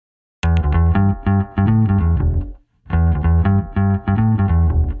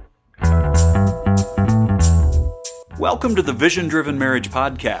Welcome to the Vision Driven Marriage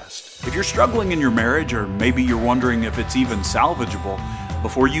Podcast. If you're struggling in your marriage, or maybe you're wondering if it's even salvageable,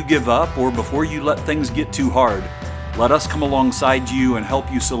 before you give up or before you let things get too hard, let us come alongside you and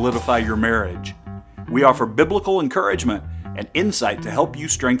help you solidify your marriage. We offer biblical encouragement and insight to help you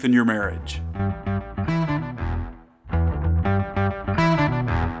strengthen your marriage.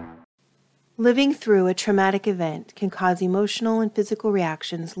 Living through a traumatic event can cause emotional and physical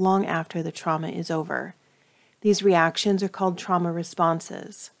reactions long after the trauma is over. These reactions are called trauma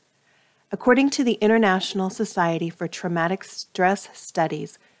responses. According to the International Society for Traumatic Stress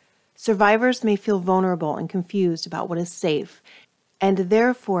Studies, survivors may feel vulnerable and confused about what is safe, and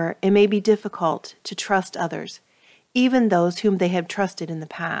therefore it may be difficult to trust others, even those whom they have trusted in the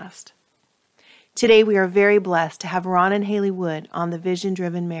past. Today we are very blessed to have Ron and Halee Wood on the Vision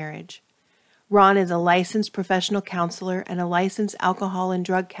Driven Marriage. Ron is a licensed professional counselor and a licensed alcohol and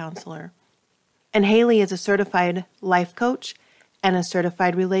drug counselor. And Halee is a certified life coach and a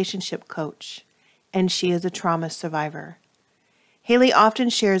certified relationship coach. And she is a trauma survivor. Halee often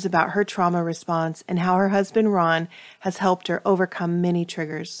shares about her trauma response and how her husband Ron has helped her overcome many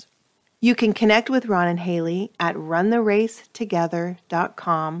triggers. You can connect with Ron and Halee at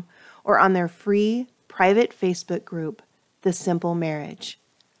runtheracetogether.com or on their free private Facebook group, The Simple Marriage.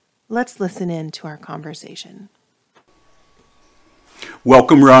 Let's listen in to our conversation.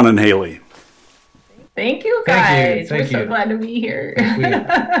 Welcome, Ron and Halee. Thank you, guys. Thank you. We're so glad to be here.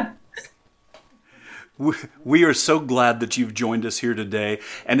 We are so glad that you've joined us here today.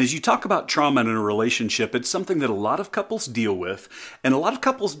 And as you talk about trauma in a relationship, it's something that a lot of couples deal with. And a lot of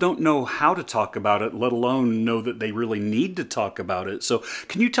couples don't know how to talk about it, let alone know that they really need to talk about it. So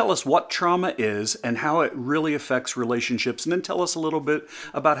can you tell us what trauma is and how it really affects relationships? And then tell us a little bit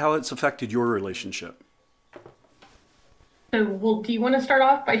about how it's affected your relationship. So, do you want to start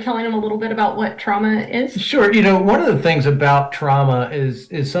off by telling them a little bit about what trauma is? Sure. One of the things about trauma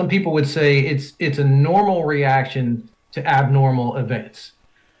is some people would say it's a normal reaction to abnormal events.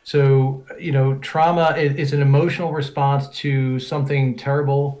 So, trauma is an emotional response to something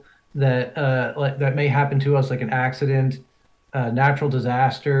terrible that that may happen to us, like an accident, natural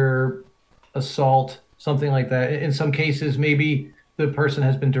disaster, assault, something like that. In some cases, maybe the person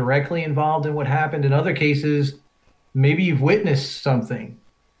has been directly involved in what happened. In other cases, maybe you've witnessed something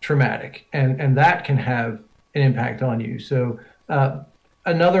traumatic, and that can have an impact on you. So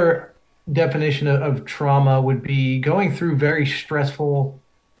another definition of trauma would be going through very stressful,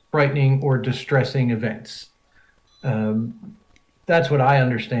 frightening, or distressing events. That's what I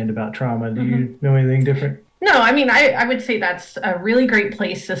understand about trauma. Do you know anything different? No, I mean, I would say that's a really great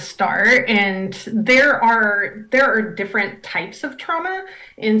place to start. And there are different types of trauma.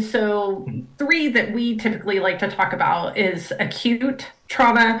 And so three that we typically like to talk about is acute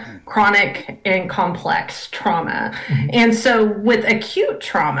trauma, chronic, and complex trauma. And so with acute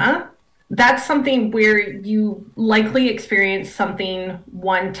trauma, that's something where you likely experience something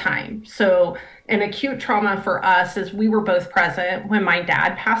one time. So an acute trauma for us is we were both present when my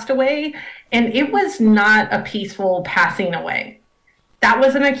dad passed away, and it was not a peaceful passing away. That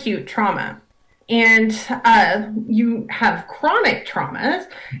was an acute trauma. And you have chronic traumas,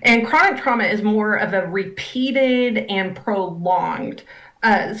 and chronic trauma is more of a repeated and prolonged.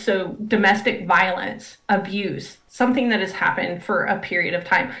 So domestic violence, abuse, something that has happened for a period of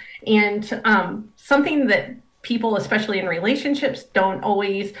time. And something that people, especially in relationships, don't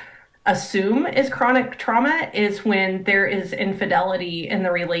always assume is chronic trauma is when there is infidelity in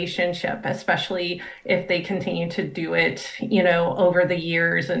the relationship, especially if they continue to do it, over the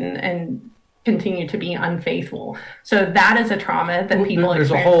years and continue to be unfaithful. So that is a trauma that people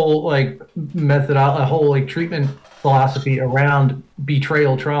There's experience. a whole treatment philosophy around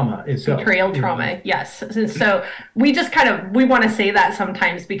betrayal trauma itself. Betrayal trauma, yes. And so we just we want to say that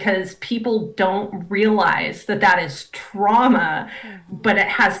sometimes because people don't realize that is trauma, but it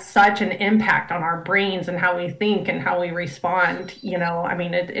has such an impact on our brains and how we think and how we respond.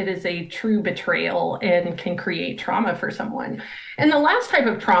 It is a true betrayal and can create trauma for someone. And the last type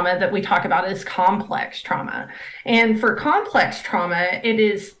of trauma that we talk about is complex trauma. And for complex trauma, it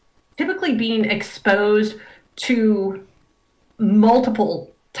is typically being exposed to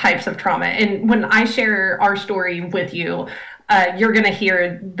multiple types of trauma. And when I share our story with you, you're going to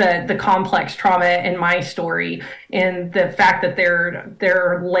hear the complex trauma in my story and the fact that there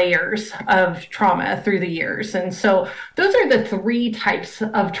are layers of trauma through the years. And so those are the three types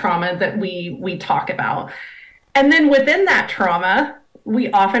of trauma that we talk about. And then within that trauma,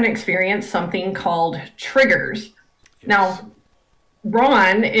 we often experience something called triggers. Yes. Now,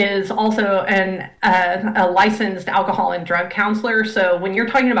 Ron is also a licensed alcohol and drug counselor. So when you're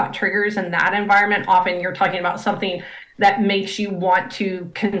talking about triggers in that environment, often you're talking about something that makes you want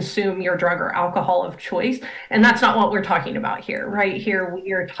to consume your drug or alcohol of choice. And that's not what we're talking about here. Right here,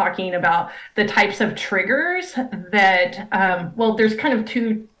 we are talking about the types of triggers that, well, there's kind of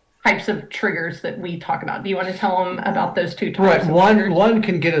two types of triggers that we talk about. Do you want to tell them about those two types? Right. One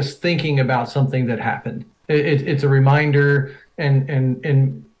can get us thinking about something that happened. It's a reminder,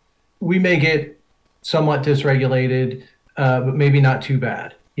 and we may get somewhat dysregulated, but maybe not too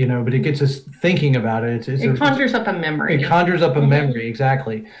bad, but it gets us thinking about it. It conjures up a memory. It conjures up a memory,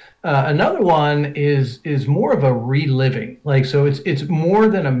 exactly. Another one is more of a reliving. So it's more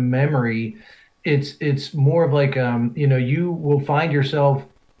than a memory. It's more of like, you will find yourself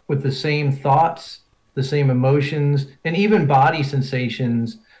with the same thoughts, the same emotions, and even body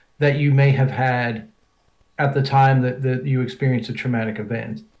sensations that you may have had at the time that you experienced a traumatic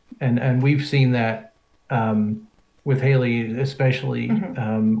event. And we've seen that with Halee, especially,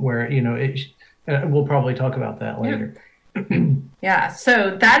 where, we'll probably talk about that later. Yeah,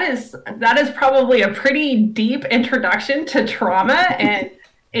 so that is probably a pretty deep introduction to trauma and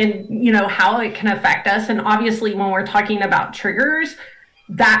how it can affect us. And obviously, when we're talking about triggers,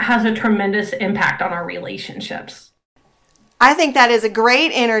 that has a tremendous impact on our relationships. I think that is a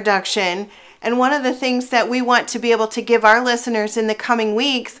great introduction. And one of the things that we want to be able to give our listeners in the coming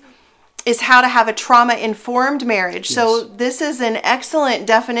weeks is how to have a trauma-informed marriage. Yes. So this is an excellent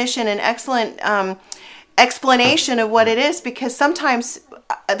definition, an excellent explanation of what it is, because sometimes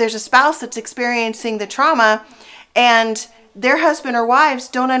there's a spouse that's experiencing the trauma and their husband or wives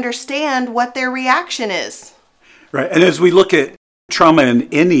don't understand what their reaction is. Right. And as we look at trauma in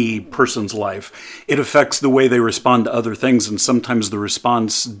any person's life, it affects the way they respond to other things, and sometimes the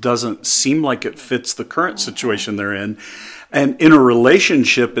response doesn't seem like it fits the current situation they're in. And in a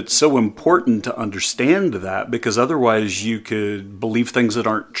relationship, it's so important to understand that, because otherwise you could believe things that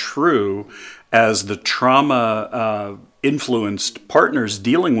aren't true as the trauma influenced partners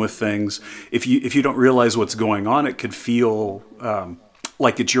dealing with things. If you don't realize what's going on, it could feel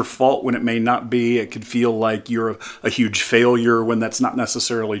like it's your fault when it may not be. It could feel like you're a huge failure when that's not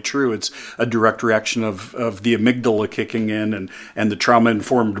necessarily true. It's a direct reaction of the amygdala kicking in and the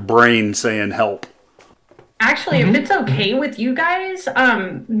trauma-informed brain saying help. Actually, if it's okay with you guys,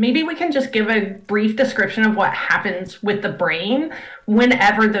 maybe we can just give a brief description of what happens with the brain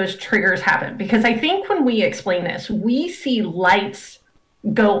whenever those triggers happen. Because I think when we explain this, we see lights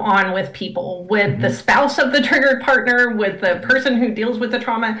go on with people, with the spouse of the triggered partner, with the person who deals with the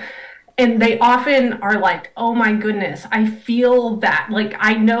trauma. And they often are like, oh my goodness, I feel that. Like,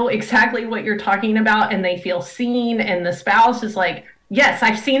 I know exactly what you're talking about. And they feel seen. And the spouse is like, yes,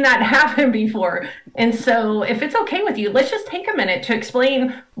 I've seen that happen before. And so if it's okay with you, let's just take a minute to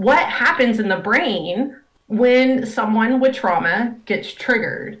explain what happens in the brain when someone with trauma gets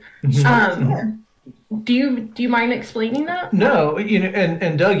triggered. Do you mind explaining that? No,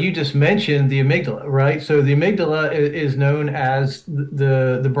 and Doug, you just mentioned the amygdala, right? So the amygdala is known as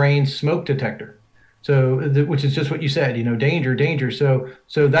the brain's smoke detector. So, which is just what you said, danger, danger. So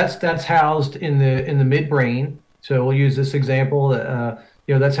that's housed in the midbrain. So we'll use this example.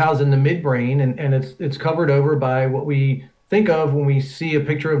 That's housed in the midbrain, and it's covered over by what we think of when we see a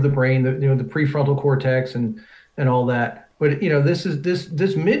picture of the brain, the prefrontal cortex and all that. But this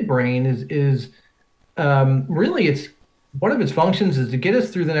midbrain is really, it's one of its functions is to get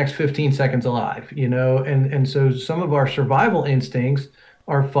us through the next 15 seconds alive, and so some of our survival instincts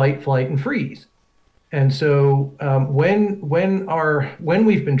are fight, flight, and freeze. And so when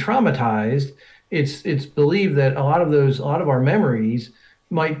we've been traumatized, it's believed that a lot of our memories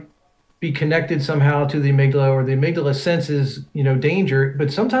might be connected somehow to the amygdala, or the amygdala senses, danger,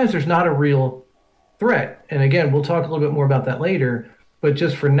 but sometimes there's not a real threat. And again, we'll talk a little bit more about that later, but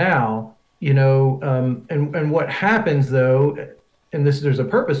just for now, and what happens though, and there's a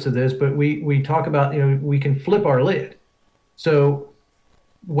purpose to this, but we talk about, we can flip our lid. So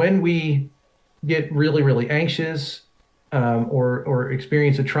when we get really, really anxious, or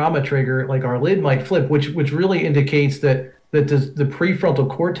experience a trauma trigger, like our lid might flip, which really indicates that the prefrontal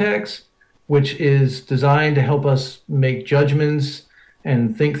cortex, which is designed to help us make judgments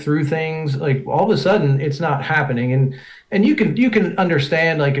and think through things, like all of a sudden it's not happening. And you can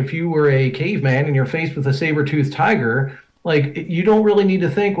understand, like if you were a caveman and you're faced with a saber-toothed tiger, like you don't really need to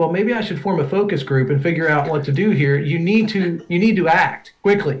think, well, maybe I should form a focus group and figure out what to do here. You need to act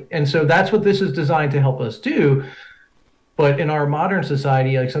quickly. And so that's what this is designed to help us do. But in our modern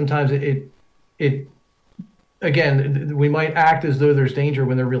society, like sometimes it again, we might act as though there's danger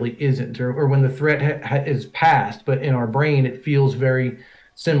when there really isn't, or when the threat is past, but in our brain, it feels very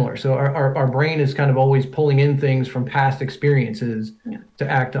similar. So our brain is kind of always pulling in things from past experiences to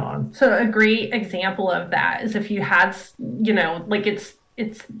act on. So a great example of that is if you had, like it's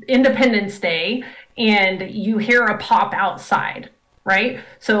Independence Day and you hear a pop outside, right?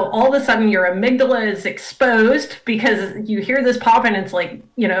 So all of a sudden your amygdala is exposed because you hear this pop and it's like,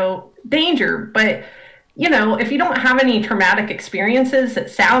 danger. But, if you don't have any traumatic experiences that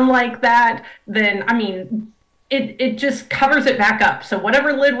sound like that, then, it just covers it back up. So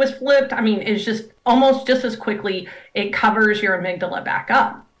whatever lid was flipped, is just almost just as quickly, it covers your amygdala back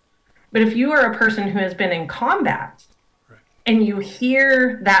up. But if you are a person who has been in combat and you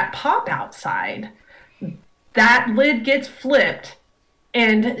hear that pop outside, that lid gets flipped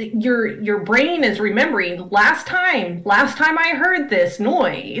and your brain is remembering last time I heard this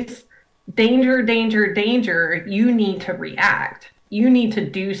noise, danger, danger, danger, you need to react. You need to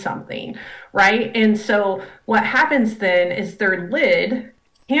do something, right? And so what happens then is their lid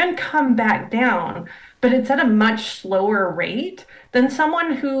can come back down, but it's at a much slower rate than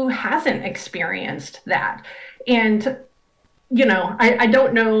someone who hasn't experienced that. And, I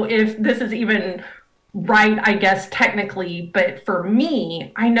don't know if this is even right, I guess, technically, but for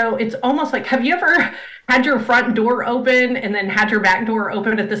me, I know it's almost like, have you ever had your front door open and then had your back door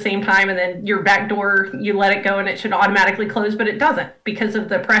open at the same time, and then your back door, you let it go and it should automatically close, but it doesn't because of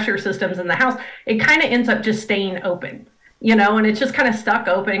the pressure systems in the house. It kind of ends up just staying open, and it's just kind of stuck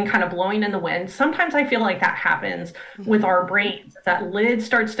open, kind of blowing in the wind. Sometimes I feel like that happens with our brains. That lid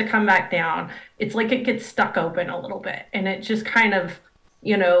starts to come back down. It's like it gets stuck open a little bit and it just kind of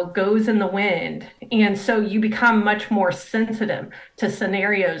goes in the wind. And so you become much more sensitive to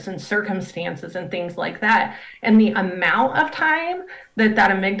scenarios and circumstances and things like that. And the amount of time that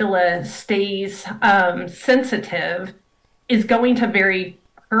amygdala stays sensitive is going to vary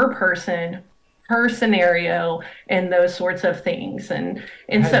per person, per scenario, and those sorts of things. And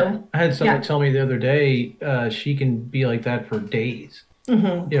so I had someone tell me the other day, she can be like that for days.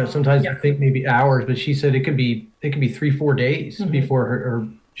 Mm-hmm. Sometimes I think maybe hours, but she said it could be 3-4 days before her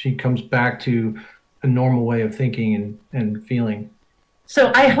she comes back to a normal way of thinking and feeling.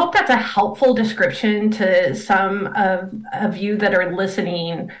 So I hope that's a helpful description to some of you that are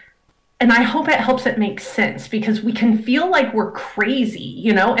listening. And I hope it helps it make sense, because we can feel like we're crazy,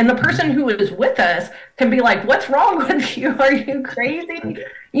 and the person who is with us can be like, what's wrong with you? Are you crazy?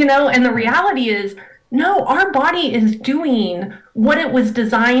 And the reality is, no, our body is doing what it was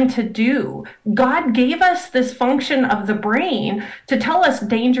designed to do. God gave us this function of the brain to tell us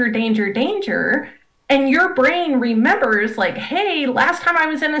danger, danger, danger. And your brain remembers like, hey, last time I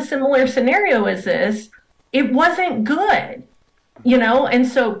was in a similar scenario as this, it wasn't good. And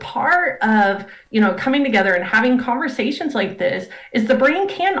so part of, coming together and having conversations like this is the brain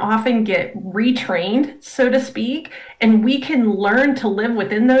can often get retrained, so to speak, and we can learn to live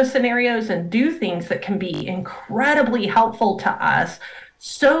within those scenarios and do things that can be incredibly helpful to us,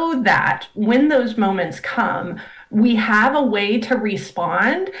 so that when those moments come, we have a way to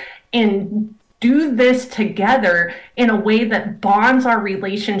respond and do this together in a way that bonds our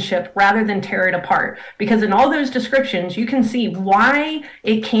relationship rather than tear it apart. Because in all those descriptions, you can see why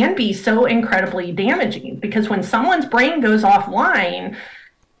it can be so incredibly damaging. Because when someone's brain goes offline,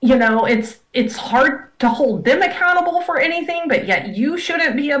 it's hard to hold them accountable for anything, but yet you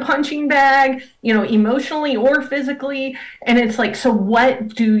shouldn't be a punching bag, emotionally or physically. And it's like, so what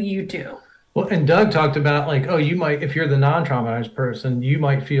do you do? Well, and Doug talked about like, you might, if you're the non-traumatized person, you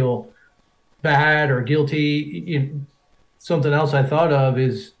might feel bad or guilty. Something else I thought of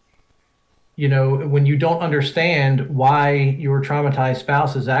is, when you don't understand why your traumatized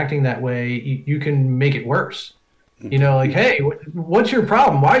spouse is acting that way, you can make it worse. Like, hey, what's your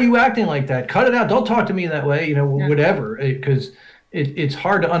problem? Why are you acting like that? Cut it out. Don't talk to me that way, whatever. Because it's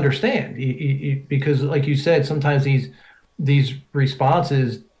hard to understand. Because like you said, sometimes these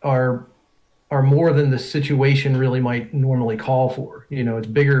responses are more than the situation really might normally call for. It's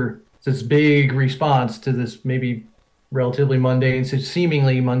bigger. It's this big response to this maybe relatively mundane,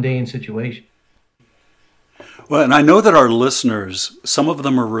 seemingly mundane situation. Well, and I know that our listeners, some of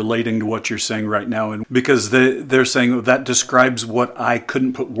them are relating to what you're saying right now, and because they're saying that describes what I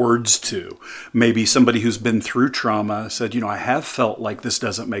couldn't put words to. Maybe somebody who's been through trauma said, I have felt like this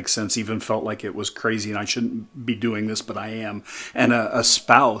doesn't make sense, even felt like it was crazy and I shouldn't be doing this, but I am. And a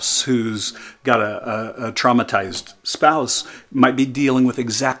spouse who's got a traumatized spouse might be dealing with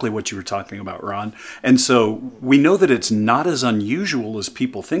exactly what you were talking about, Ron. And so we know that it's not as unusual as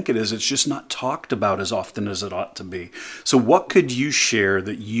people think it is. It's just not talked about as often as it it ought to be. So what could you share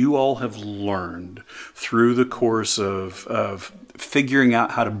that you all have learned through the course of figuring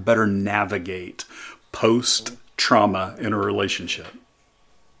out how to better navigate post-trauma in a relationship?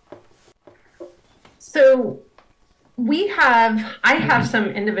 So I have some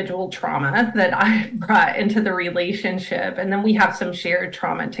individual trauma that I brought into the relationship, and then we have some shared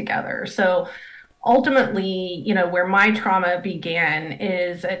trauma together. So ultimately, where my trauma began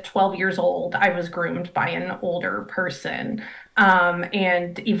is at 12 years old, I was groomed by an older person.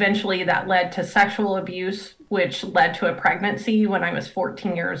 And eventually that led to sexual abuse, which led to a pregnancy when I was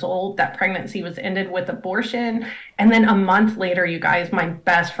 14 years old. That pregnancy was ended with abortion. And then a month later, you guys, my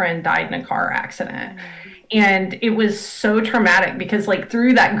best friend died in a car accident. And it was so traumatic because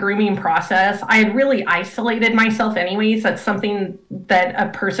through that grooming process, I had really isolated myself anyways. That's something that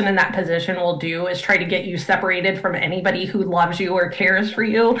a person in that position will do, is try to get you separated from anybody who loves you or cares for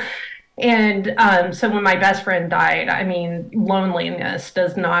you. And so when my best friend died, loneliness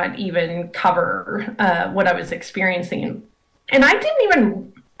does not even cover what I was experiencing. And I didn't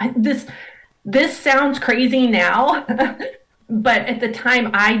even, this sounds crazy now, but at the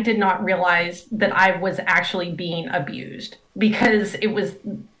time, I did not realize that I was actually being abused, because it was,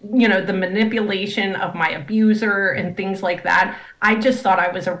 the manipulation of my abuser and things like that. I just thought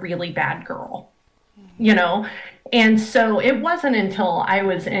I was a really bad girl, And so it wasn't until I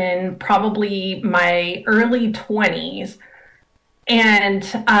was in probably my early 20s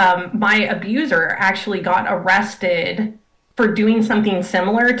and my abuser actually got arrested for doing something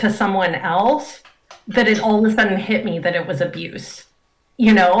similar to someone else, that it all of a sudden hit me that it was abuse,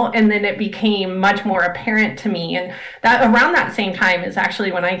 and then it became much more apparent to me. And that around that same time is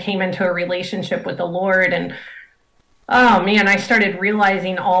actually when I came into a relationship with the Lord. And oh man, I started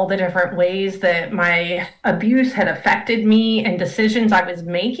realizing all the different ways that my abuse had affected me and decisions I was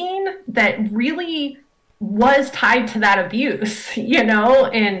making that really was tied to that abuse,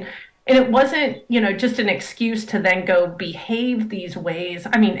 and it wasn't, just an excuse to then go behave these ways.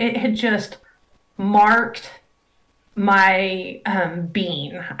 It had just marked my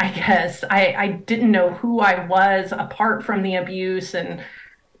being, I guess. I didn't know who I was apart from the abuse, and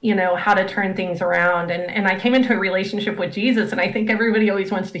how to turn things around. And I came into a relationship with Jesus, and I think everybody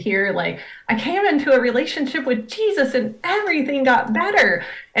always wants to hear, I came into a relationship with Jesus and everything got better.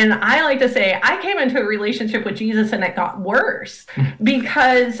 And I like to say, I came into a relationship with Jesus and it got worse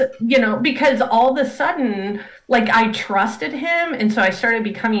because all of a sudden, I trusted him. And so I started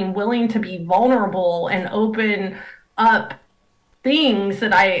becoming willing to be vulnerable and open up things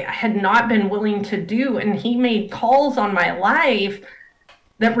that I had not been willing to do. And he made calls on my life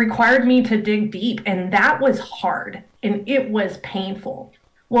that required me to dig deep. And that was hard and it was painful.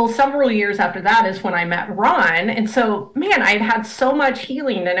 Well, several years after that is when I met Ron. And so, man, I'd had so much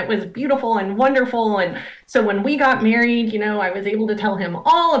healing and it was beautiful and wonderful. And so when we got married, I was able to tell him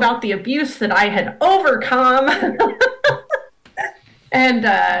all about the abuse that I had overcome.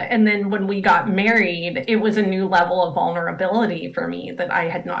 And then when we got married, it was a new level of vulnerability for me that I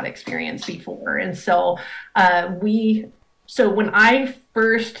had not experienced before. And so when I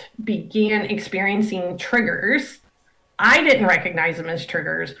first began experiencing triggers, I didn't recognize them as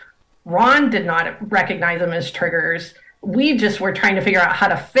triggers. Ron did not recognize them as triggers. We just were trying to figure out how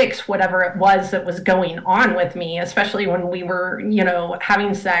to fix whatever it was that was going on with me, especially when we were,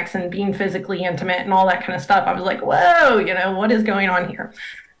 having sex and being physically intimate and all that kind of stuff. I was like, whoa, what is going on here?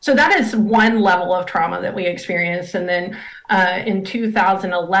 So that is one level of trauma that we experienced. And then in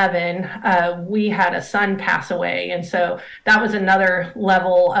 2011, we had a son pass away. And so that was another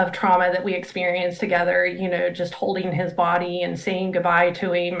level of trauma that we experienced together, just holding his body and saying goodbye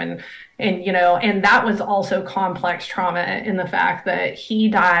to him. And that was also complex trauma in the fact that he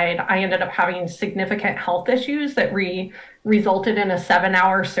died. I ended up having significant health issues that resulted in a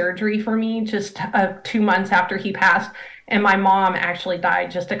 7-hour surgery for me just 2 months after he passed. And my mom actually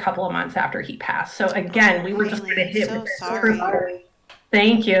died just a couple of months after he passed. So again, we were just going to hit with this triple.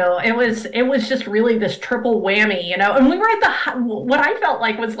 Thank you. It was just really this triple whammy, and we were at what I felt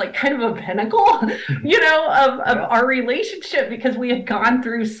like was kind of a pinnacle, of our relationship, because we had gone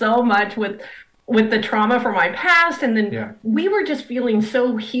through so much with the trauma from my past. And then we were just feeling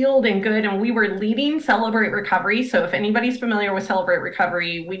so healed and good. And we were leading Celebrate Recovery. So if anybody's familiar with Celebrate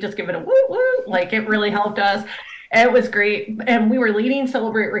Recovery, we just give it a woo woo. It really helped us. It was great. And we were leading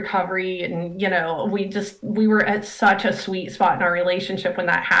Celebrate Recovery. And, we were at such a sweet spot in our relationship when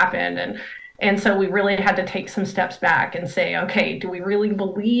that happened. And so we really had to take some steps back and say, okay, do we really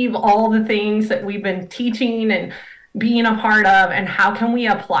believe all the things that we've been teaching and being a part of, and how can we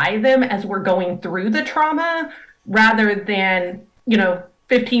apply them as we're going through the trauma, rather than,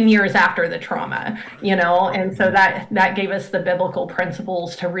 15 years after the trauma, and so that gave us the biblical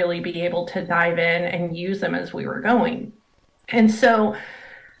principles to really be able to dive in and use them as we were going. And so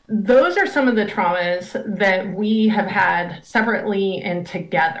those are some of the traumas that we have had separately and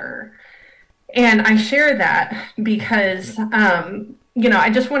together. And I share that because, I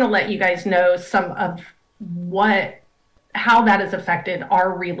just want to let you guys know some of how that has affected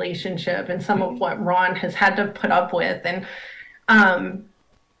our relationship and some of what Ron has had to put up with. And,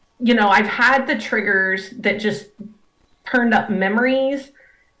 I've had the triggers that just turned up memories.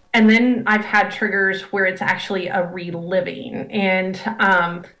 And then I've had triggers where it's actually a reliving. And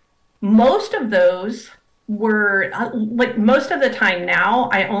most of those were most of the time now,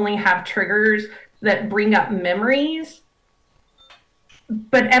 I only have triggers that bring up memories.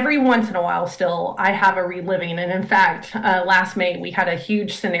 But every once in a while still, I have a reliving. And in fact, last May, we had a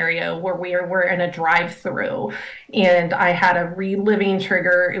huge scenario where we were in a drive-through and I had a reliving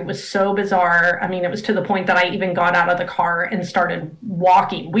trigger. It was so bizarre. I mean, it was to the point that I even got out of the car and started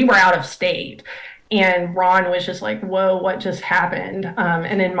walking. We were out of state. And Ron was just like, whoa, what just happened?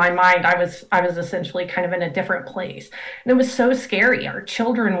 And in my mind, I was essentially kind of in a different place. And it was so scary. Our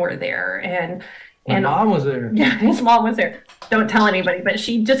children were there. And mom was there. Yeah, his mom was there. Don't tell anybody, but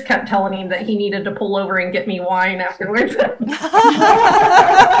she just kept telling him that he needed to pull over and get me wine afterwards.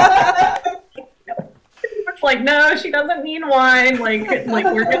 It's like, no, she doesn't need wine. Like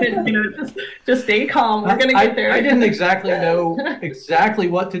we're gonna, just stay calm. We're gonna get there. I didn't exactly know exactly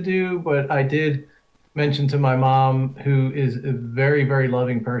what to do, but I did mention to my mom, who is a very, very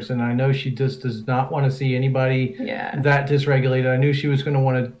loving person. I know she just does not want to see anybody that dysregulated. I knew she was going to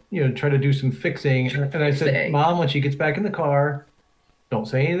want to, try to do some fixing. And I said, Mom, when she gets back in the car, don't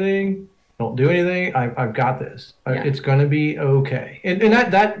say anything. Don't do anything. I've got this. It's going to be okay. And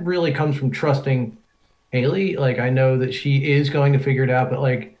that really comes from trusting Halee. Like, I know that she is going to figure it out. But,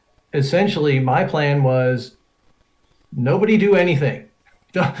 like, essentially, my plan was nobody do anything.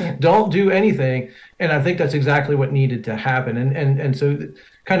 Don't do anything. And I think that's exactly what needed to happen. And so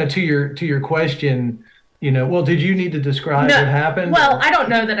kind of to your question, well, did you need to describe what happened? Well, I don't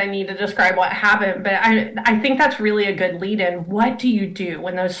know that I need to describe what happened, but I think that's really a good lead in. What do you do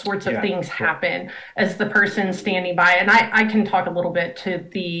when those sorts of things happen as the person standing by? And I can talk a little bit to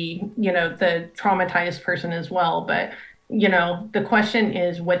the traumatized person as well. But, the question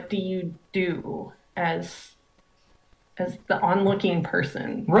is, what do you do as the onlooking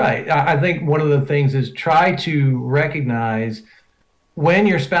person? Right. I think one of the things is try to recognize when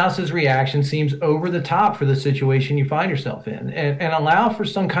your spouse's reaction seems over the top for the situation you find yourself in, and allow for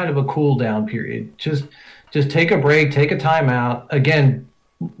some kind of a cool down period. Just take a break, take a time out. Again,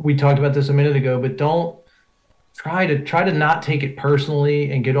 we talked about this a minute ago, but don't try to not take it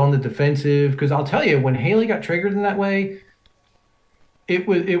personally and get on the defensive. Because I'll tell you, when Halee got triggered in that way, it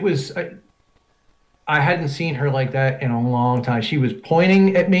was I hadn't seen her like that in a long time. She was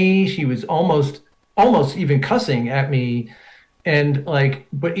pointing at me. She was almost even cussing at me. And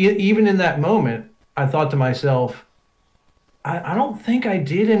but even in that moment, I thought to myself, I don't think I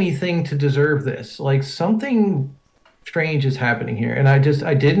did anything to deserve this. Like, something strange is happening here. And I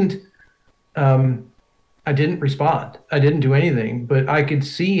didn't respond. I didn't do anything, but I could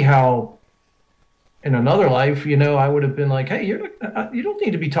see how in another life, I would have been like, hey, you don't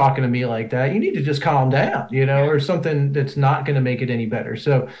need to be talking to me like that. You need to just calm down, or something that's not going to make it any better.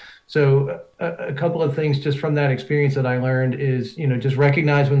 So a couple of things just from that experience that I learned is, just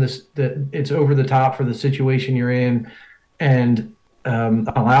recognize when that it's over the top for the situation you're in, and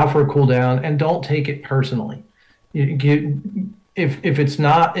allow for a cool down, and don't take it personally. If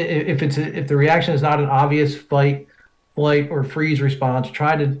the reaction is not an obvious fight, flight, or freeze response,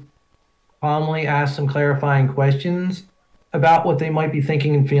 try to calmly ask some clarifying questions about what they might be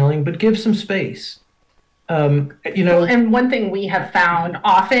thinking and feeling, but give some space. And one thing we have found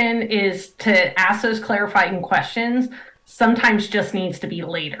often is to ask those clarifying questions sometimes just needs to be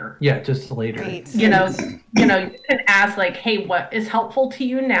later. Yeah, just later. Right. You can ask like, hey, what is helpful to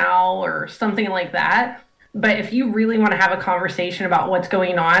you now, or something like that. But if you really want to have a conversation about what's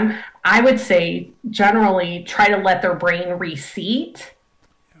going on, I would say generally try to let their brain reseat.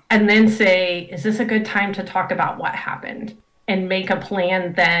 And then say, is this a good time to talk about what happened? And make a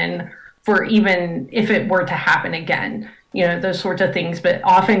plan then for even if it were to happen again, those sorts of things. But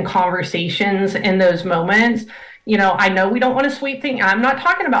often conversations in those moments, I know we don't want to sweep things. I'm not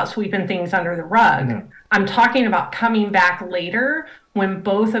talking about sweeping things under the rug. No. I'm talking about coming back later when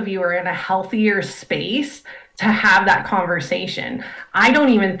both of you are in a healthier space to have that conversation. I don't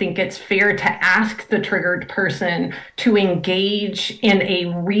even think it's fair to ask the triggered person to engage in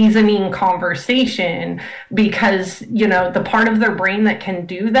a reasoning conversation because, the part of their brain that can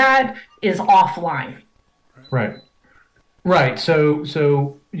do that is offline. Right. Right.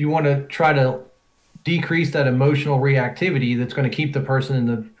 So you want to try to decrease that emotional reactivity that's going to keep the person in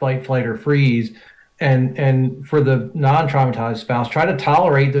the fight, flight, or freeze. And for the non-traumatized spouse, try to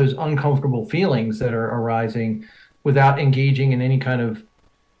tolerate those uncomfortable feelings that are arising without engaging in any kind of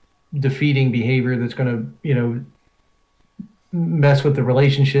defeating behavior that's going to, mess with the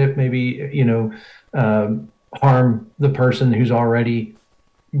relationship, maybe, harm the person who's already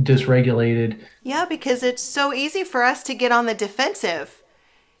dysregulated. Yeah, because it's so easy for us to get on the defensive.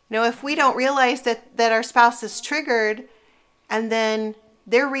 If we don't realize that our spouse is triggered and then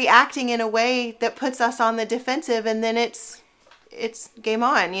they're reacting in a way that puts us on the defensive, and then it's game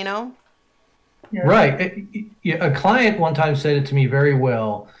on, Yeah. Right. A client one time said it to me very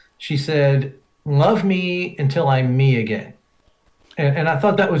well. She said, "Love me until I'm me again." And I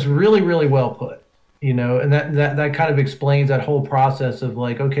thought that was really, really well put, and that kind of explains that whole process of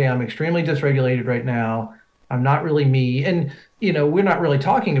like, okay, I'm extremely dysregulated right now. I'm not really me. And, we're not really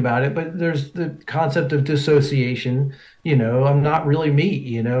talking about it, but there's the concept of dissociation. I'm not really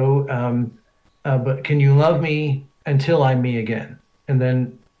me, but can you love me until I'm me again? And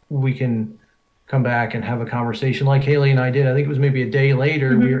then we can come back and have a conversation like Halee and I did. I think it was maybe a day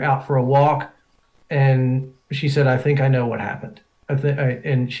later. We were out for a walk and she said, "I think I know what happened."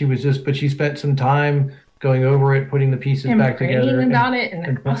 And she was but she spent some time going over it, putting the pieces back together. And praying about it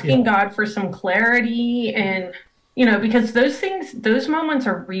and asking God for some clarity. And, because those moments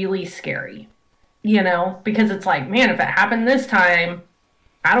are really scary, because it's like, man, if it happened this time,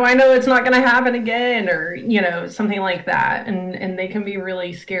 how do I know it's not going to happen again? Or, something like that. And they can be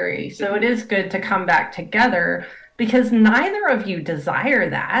really scary. So it is good to come back together because neither of you desire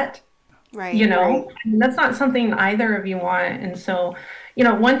that. Right. Right. That's not something either of you want. And so,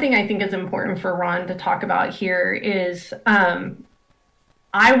 one thing I think is important for Ron to talk about here is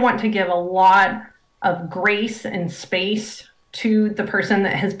I want to give a lot of grace and space to the person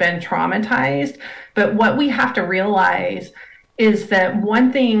that has been traumatized. But what we have to realize is that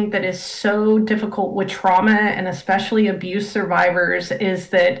one thing that is so difficult with trauma and especially abuse survivors is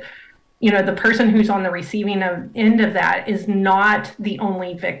that, the person who's on the receiving end of that is not the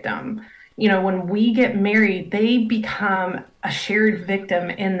only victim. When we get married, they become a shared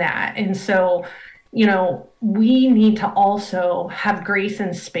victim in that. And so, we need to also have grace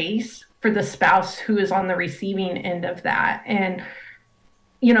and space for the spouse who is on the receiving end of that. And,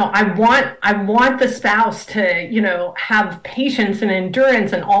 I want the spouse to, have patience and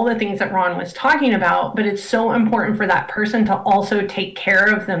endurance and all the things that Ron was talking about, but it's so important for that person to also take care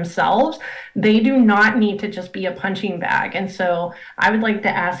of themselves. They do not need to just be a punching bag. And so I would like to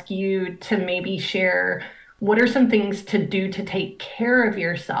ask you to maybe share what are some things to do to take care of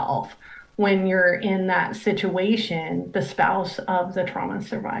yourself when you're in that situation, the spouse of the trauma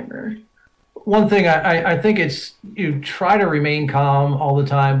survivor. One thing I think it's you try to remain calm all the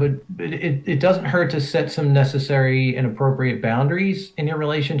time, but it doesn't hurt to set some necessary and appropriate boundaries in your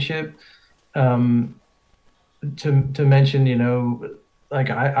relationship. To mention, like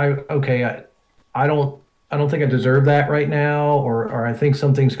I don't think I deserve that right now, or I think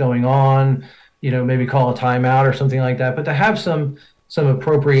something's going on. Maybe call a timeout or something like that. But to have some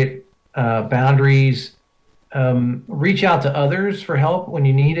appropriate boundaries. Reach out to others for help when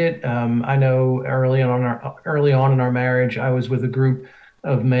you need it. I know early on in our marriage, I was with a group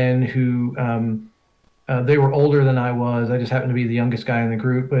of men who they were older than I was. I just happened to be the youngest guy in the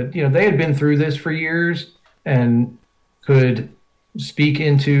group, but they had been through this for years and could speak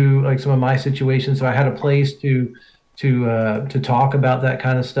into like some of my situations. So I had a place to talk about that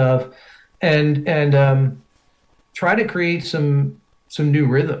kind of stuff, and try to create some new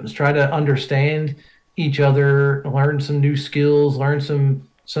rhythms. Try to understand each other, learn some new skills, learn some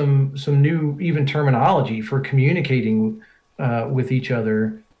new even terminology for communicating with each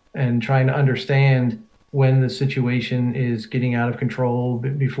other, and trying to understand when the situation is getting out of control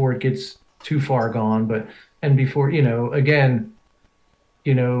before it gets too far gone. And before, again,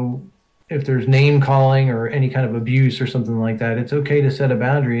 if there's name calling or any kind of abuse or something like that, it's okay to set a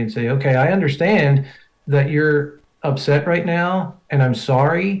boundary and say, okay, I understand that you're upset right now and I'm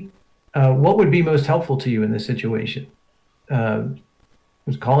sorry. What would be most helpful to you in this situation?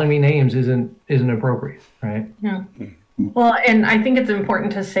 Calling me names isn't appropriate, right? Yeah. Well, and I think it's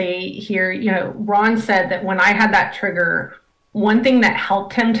important to say here, Ron said that when I had that trigger, one thing that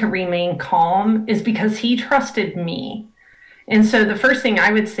helped him to remain calm is because he trusted me. And so the first thing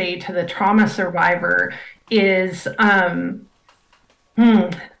I would say to the trauma survivor is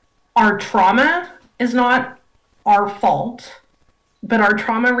our trauma is not our fault, but our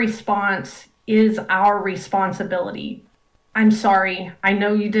trauma response is our responsibility. I'm sorry. I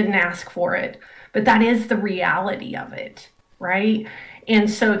know you didn't ask for it, but that is the reality of it, right? And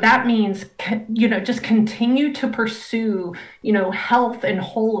so that means, just continue to pursue, health and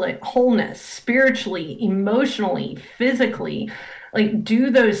wholeness, spiritually, emotionally, physically. Like,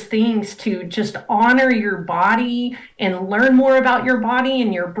 do those things to just honor your body and learn more about your body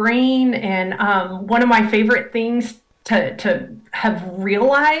and your brain. And one of my favorite things to have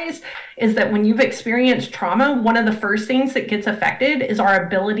realized is that when you've experienced trauma, one of the first things that gets affected is our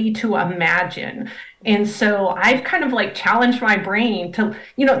ability to imagine. And so I've kind of like challenged my brain to,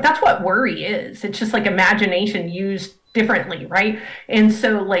 that's what worry is. It's just like imagination used differently, right? And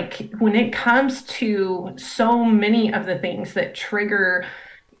so like when it comes to so many of the things that trigger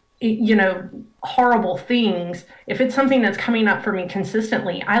horrible things, if it's something that's coming up for me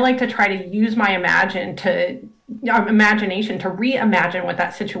consistently, I like to try to use my imagination to reimagine what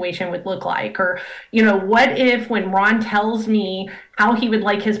that situation would look like. Or, what if when Ron tells me how he would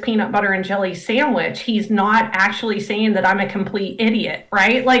like his peanut butter and jelly sandwich, he's not actually saying that I'm a complete idiot,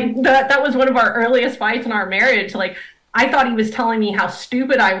 right? Like that was one of our earliest fights in our marriage. Like, I thought he was telling me how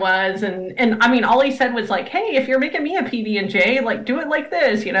stupid I was. And I mean, all he said was like, hey, if you're making me a PB&J, like do it like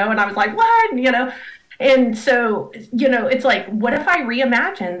this, and I was like, what, And so, it's like, what if I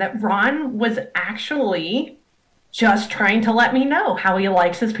reimagine that Ron was actually just trying to let me know how he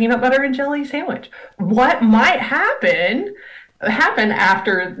likes his peanut butter and jelly sandwich? What might happen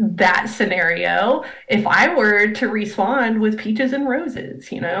after that scenario if I were to respond with peaches and roses,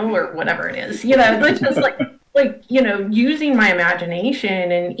 or whatever it is, it's just like using my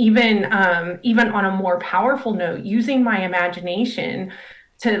imagination, and even on a more powerful note, using my imagination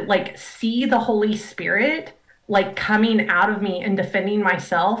to like see the Holy Spirit like coming out of me and defending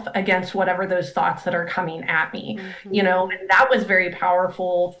myself against whatever those thoughts that are coming at me, and that was very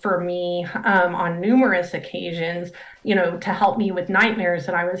powerful for me on numerous occasions, to help me with nightmares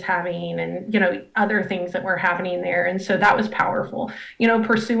that I was having and, other things that were happening there. And so that was powerful,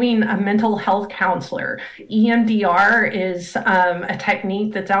 pursuing a mental health counselor. EMDR is a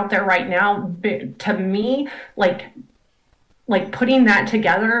technique that's out there right now. To me, like putting that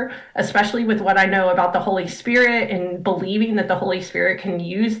together, especially with what I know about the Holy Spirit and believing that the Holy Spirit can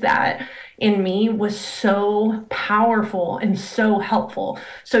use that in me, was so powerful and so helpful.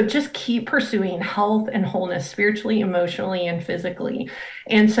 So just keep pursuing health and wholeness spiritually, emotionally, and physically.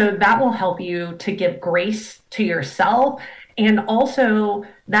 And so that will help you to give grace to yourself. And also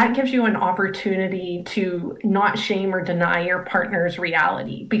that gives you an opportunity to not shame or deny your partner's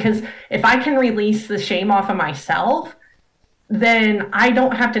reality. Because if I can release the shame off of myself, then I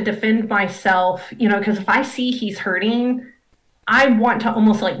don't have to defend myself, because if I see he's hurting, I want to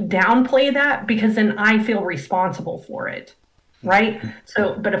almost like downplay that, because then I feel responsible for it, right?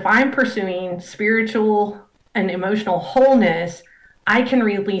 So, but if I'm pursuing spiritual and emotional wholeness, I can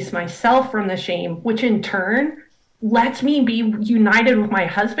release myself from the shame, which in turn lets me be united with my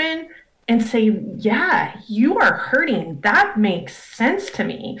husband and say, yeah, you are hurting. That makes sense to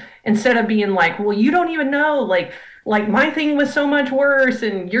me. Instead of being like, well, you don't even know, like my thing was so much worse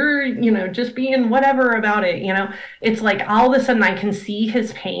and you're, just being whatever about it. It's like all of a sudden I can see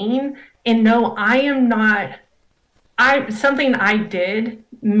his pain and know something I did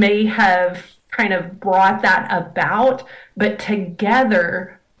may have kind of brought that about, but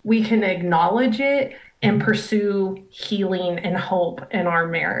together we can acknowledge it and pursue healing and hope in our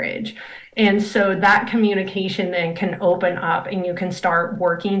marriage. And so that communication then can open up and you can start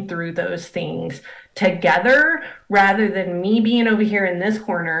working through those things together, rather than me being over here in this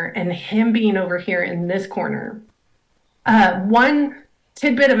corner and him being over here in this corner. One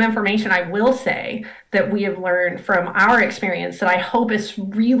tidbit of information I will say that we have learned from our experience that I hope is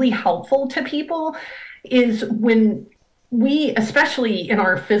really helpful to people is when we, especially in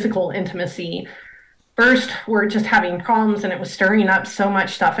our physical intimacy, first we're just having problems and it was stirring up so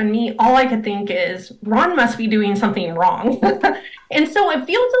much stuff in me, all I could think is, Ron must be doing something wrong. And so it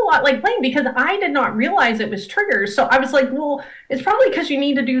feels a lot like blame, because I did not realize it was triggers. So I was like, well, it's probably because you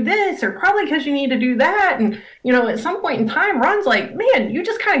need to do this, or probably because you need to do that. And, at some point in time, Ron's like, man, you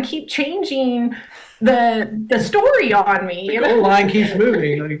just kind of keep changing the story on me. The goal line keeps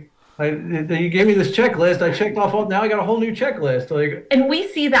moving. You gave me this checklist. I checked off. Now I got a whole new checklist. And we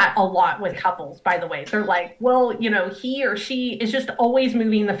see that a lot with couples, by the way. They're like, well, he or she is just always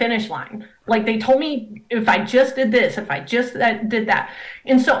moving the finish line. Like, they told me if I just did this, if I just did that.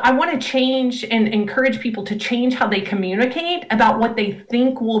 And so I want to change and encourage people to change how they communicate about what they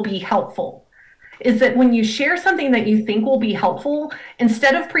think will be helpful. is that when you share something that you think will be helpful,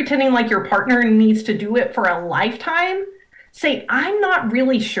 instead of pretending like your partner needs to do it for a lifetime, say, I'm not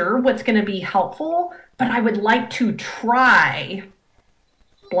really sure what's going to be helpful, but I would like to try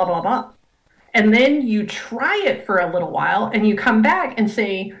blah, blah, blah. And then you try it for a little while and you come back and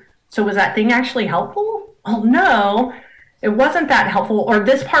say, so was that thing actually helpful? Oh, no, it wasn't that helpful, or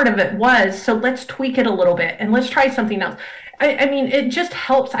this part of it was, so let's tweak it a little bit and let's try something else. I mean, it just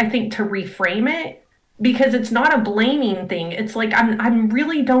helps, I think, to reframe it, because it's not a blaming thing. It's like, I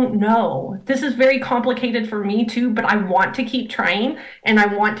really don't know. This is very complicated for me too, but I want to keep trying, and I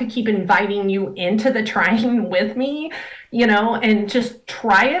want to keep inviting you into the trying with me, and just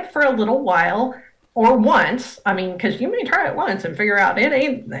try it for a little while, or once. I mean, because you may try it once and figure out it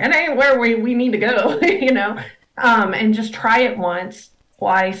ain't where we need to go, and just try it once,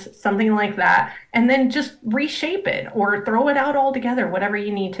 twice, something like that, and then just reshape it or throw it out altogether, whatever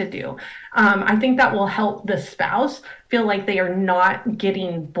you need to do. I think that will help the spouse feel like they are not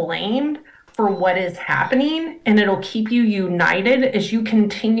getting blamed for what is happening, and it'll keep you united as you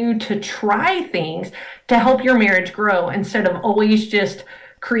continue to try things to help your marriage grow, instead of always just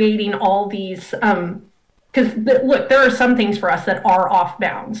creating all these, because look, there are some things for us that are off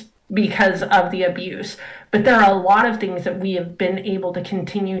bounds because of the abuse, but there are a lot of things that we have been able to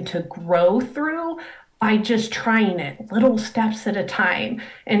continue to grow through by just trying it little steps at a time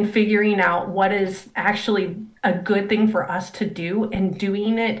and figuring out what is actually a good thing for us to do, and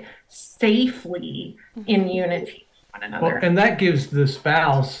doing it safely in unity with one another. Well, and that gives the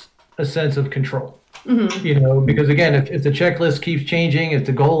spouse a sense of control. Because again, if the checklist keeps changing, if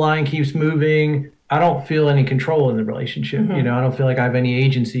the goal line keeps moving, I don't feel any control in the relationship. I don't feel like I have any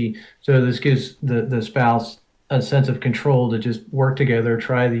agency. So this gives the spouse a sense of control to just work together,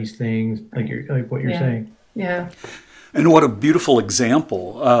 try these things, like what you're saying. Yeah. And what a beautiful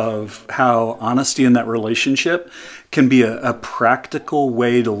example of how honesty in that relationship can be a practical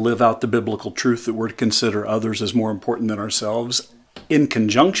way to live out the biblical truth that we're to consider others as more important than ourselves, in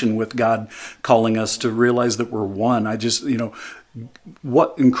conjunction with God calling us to realize that we're one.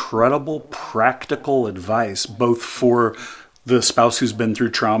 What incredible practical advice, both for the spouse who's been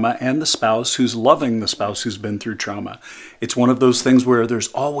through trauma and the spouse who's loving the spouse who's been through trauma. It's one of those things where there's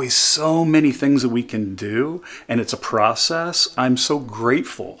always so many things that we can do, and it's a process. I'm so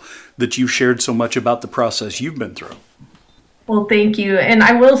grateful that you've shared so much about the process you've been through. Well, thank you. And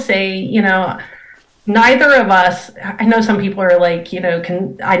I will say, neither of us, I know some people are like,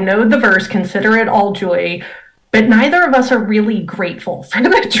 I know the verse, consider it all joy, but neither of us are really grateful for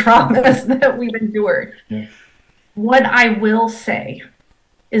the traumas that we've endured. Yeah. What I will say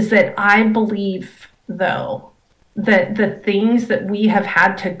is that I believe, though, that the things that we have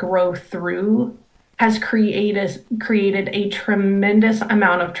had to grow through has created a tremendous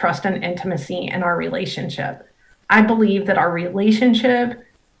amount of trust and intimacy in our relationship. I believe that our relationship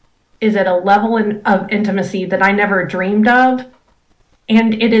is at a level of intimacy that I never dreamed of,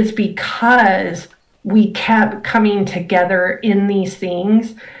 and it is because we kept coming together in these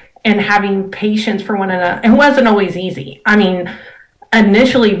things and having patience for one another. It wasn't always easy. I mean,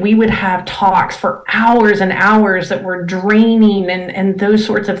 initially we would have talks for hours and hours that were draining and those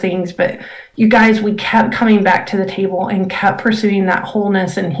sorts of things. But you guys, we kept coming back to the table and kept pursuing that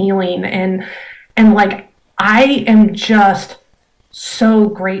wholeness and healing. And like, I am just so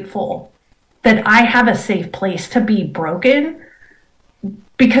grateful that I have a safe place to be broken,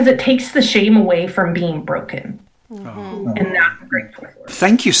 because it takes the shame away from being broken. Mm-hmm. And that's grateful for.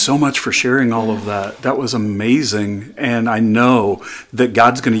 Thank you so much for sharing all of that. That was amazing. And I know that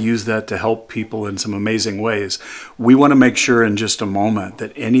God's going to use that to help people in some amazing ways. We want to make sure in just a moment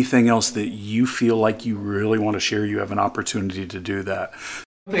that anything else that you feel like you really want to share, you have an opportunity to do that.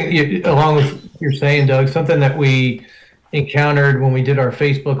 Along with what you're saying, Doug, something that we encountered when we did our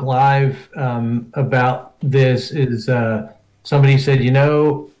Facebook Live about this is somebody said,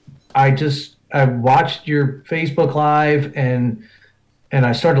 I watched your Facebook Live and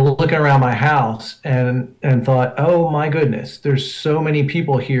I started looking around my house and thought, oh my goodness, there's so many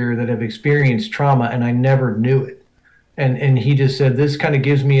people here that have experienced trauma and I never knew it. And he just said, this kind of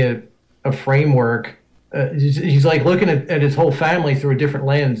gives me a framework. He's like looking at his whole family through a different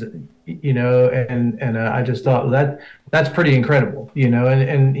lens, and I just thought, well, that's pretty incredible,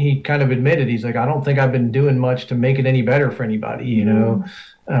 and he kind of admitted, he's like, I don't think I've been doing much to make it any better for anybody,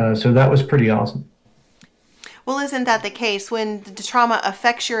 so that was pretty awesome. Well, isn't that the case? When the trauma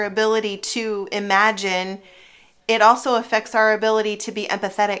affects your ability to imagine, it also affects our ability to be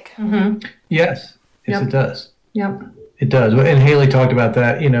empathetic. Mm-hmm. Yes, it does. Yep. It does. And Halee talked about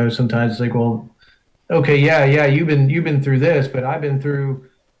that, sometimes it's like, well, okay, yeah, you've been through this, but I've been through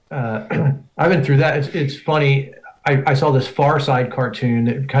I've been through that. It's funny. I saw this Far Side cartoon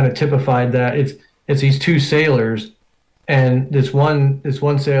that kind of typified that. It's these two sailors, and this one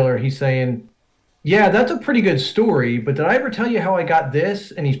sailor, he's saying, "Yeah, that's a pretty good story, but did I ever tell you how I got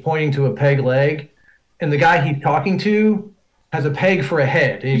this?" And he's pointing to a peg leg, and the guy he's talking to has a peg for a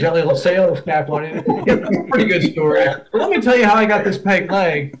head, and he's got a little sailor's cap on it. Yeah, that's a pretty good story. But let me tell you how I got this peg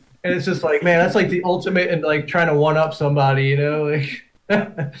leg. And it's just like, man, that's like the ultimate in like trying to one up somebody, you know? Like,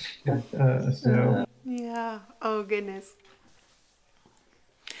 so. Yeah. Oh, goodness.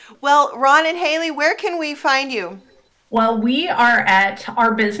 Well, Ron and Halee, where can we find you? Well, we are at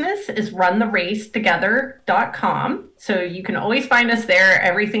our business is runtherace.together.com. So you can always find us there.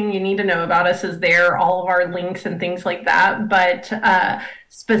 Everything you need to know about us is there, all of our links and things like that. But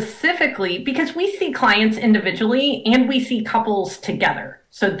specifically, because we see clients individually and we see couples together.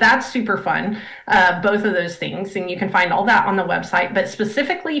 So that's super fun, both of those things. And you can find all that on the website. But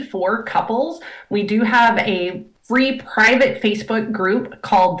specifically for couples, we do have a free private Facebook group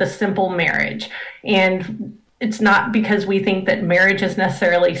called The Simple Marriage. And it's not because we think that marriage is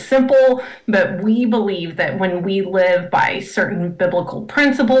necessarily simple, but we believe that when we live by certain biblical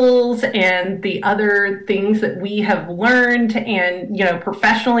principles and the other things that we have learned and, you know,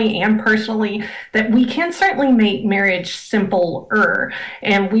 professionally and personally, that we can certainly make marriage simpler.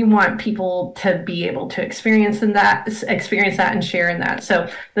 And we want people to be able to experience that and share in that. So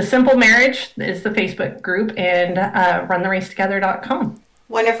The Simple Marriage is the Facebook group, and runtherace.together.com.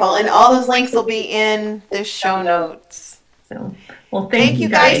 Wonderful. And all those links will be in the show notes. So, well, thank you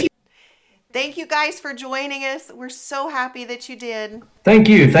guys. Thank you guys for joining us. We're so happy that you did. Thank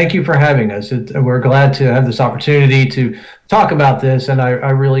you. Thank you for having us. We're glad to have this opportunity to talk about this, and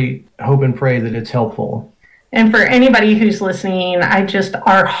I really hope and pray that it's helpful. And for anybody who's listening,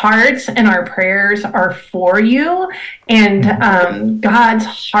 our hearts and our prayers are for you, and God's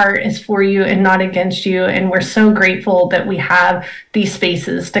heart is for you and not against you. And we're so grateful that we have these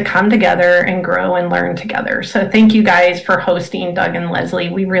spaces to come together and grow and learn together. So thank you guys for hosting, Doug and Leslie.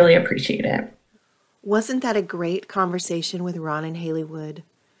 We really appreciate it. Wasn't that a great conversation with Ron and Halee Wood?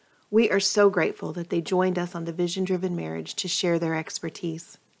 We are so grateful that they joined us on the Vision Driven Marriage to share their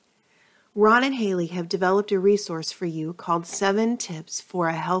expertise. Ron and Halee have developed a resource for you called 7 Tips for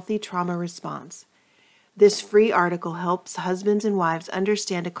a Healthy Trauma Response. This free article helps husbands and wives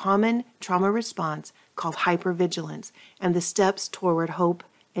understand a common trauma response called hypervigilance and the steps toward hope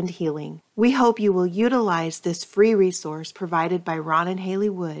and healing. We hope you will utilize this free resource provided by Ron and Halee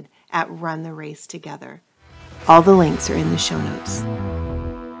Wood at Run the Race Together. All the links are in the show notes.